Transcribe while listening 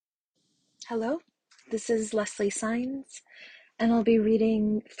Hello, this is Leslie Sainz, and I'll be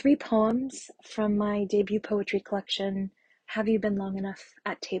reading 3 poems from my debut poetry collection, Have You Been Long Enough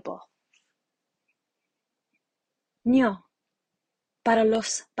at Table? No, para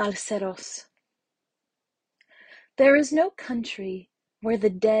los balseros. There is no country where the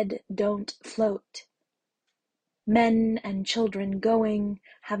dead don't float. Men and children going,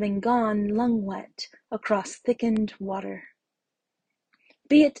 having gone lung-wet across thickened water.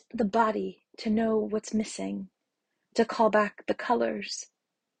 Be it the body to know what's missing, to call back the colors.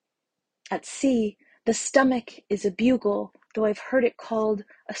 At sea, the stomach is a bugle, though I've heard it called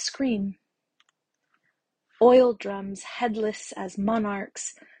a scream. Oil drums, headless as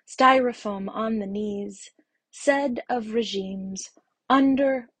monarchs, styrofoam on the knees, said of regimes,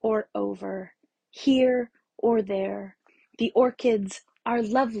 under or over, here or there. The orchids are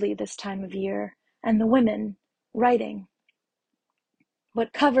lovely this time of year, and the women writing.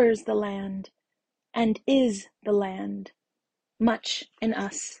 What covers the land, and is the land, much in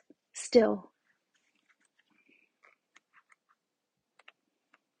us still.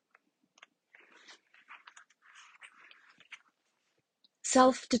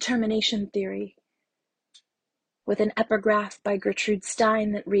 Self-determination theory, with an epigraph by Gertrude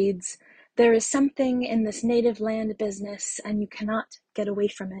Stein that reads, "There is something in this native land business, and you cannot get away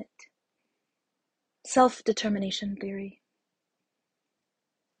from it." Self-determination theory.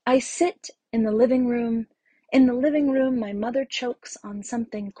 I sit in the living room. In the living room, my mother chokes on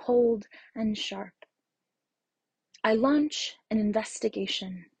something cold and sharp. I launch an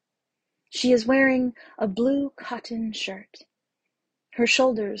investigation. She is wearing a blue cotton shirt. Her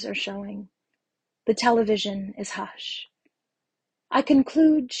shoulders are showing. The television is hush. I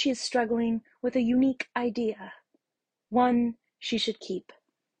conclude she is struggling with a unique idea, one she should keep.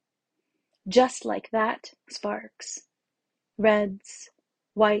 Just like that, sparks. Reds,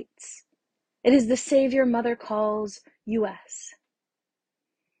 whites. It is the savior mother calls US.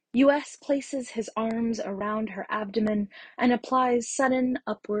 US places his arms around her abdomen and applies sudden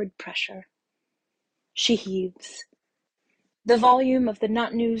upward pressure. She heaves. The volume of the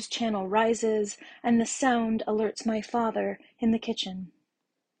Not News channel rises, and the sound alerts my father in the kitchen.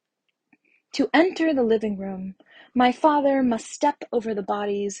 To enter the living room, my father must step over the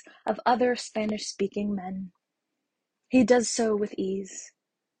bodies of other Spanish-speaking men. He does so with ease.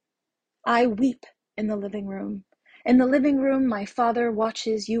 I weep in the living room. In the living room, my father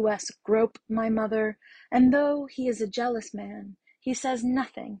watches US grope my mother, and though he is a jealous man, he says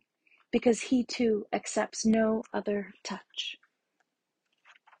nothing, because he too accepts no other touch.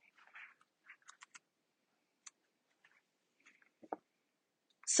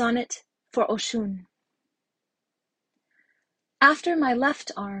 Sonnet for Oshun. After my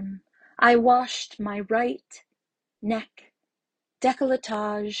left arm, I washed my right, neck,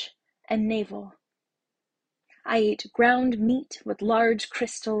 décolletage, and navel. I ate ground meat with large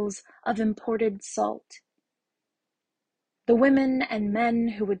crystals of imported salt. The women and men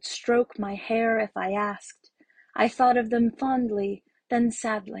who would stroke my hair if I asked, I thought of them fondly, then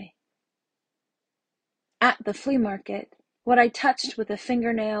sadly. At the flea market, what I touched with a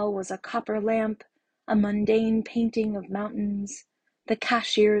fingernail was a copper lamp, a mundane painting of mountains, the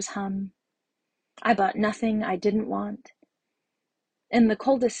cashier's hum. I bought nothing I didn't want. In the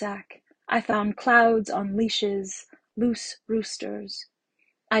cul-de-sac, I found clouds on leashes, loose roosters.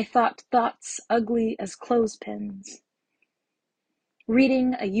 I thought thoughts ugly as clothespins.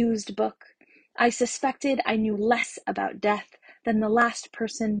 Reading a used book, I suspected I knew less about death than the last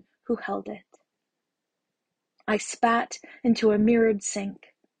person who held it. I spat into a mirrored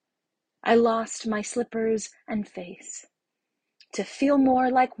sink. I lost my slippers and face. To feel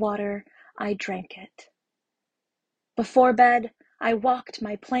more like water, I drank it. Before bed, I walked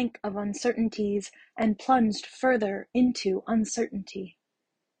my plank of uncertainties and plunged further into uncertainty.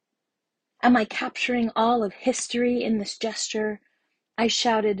 Am I capturing all of history in this gesture? I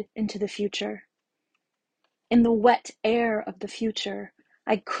shouted into the future. In the wet air of the future,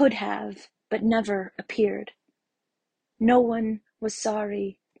 I could have, but never appeared. No one was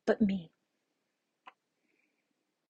sorry but me.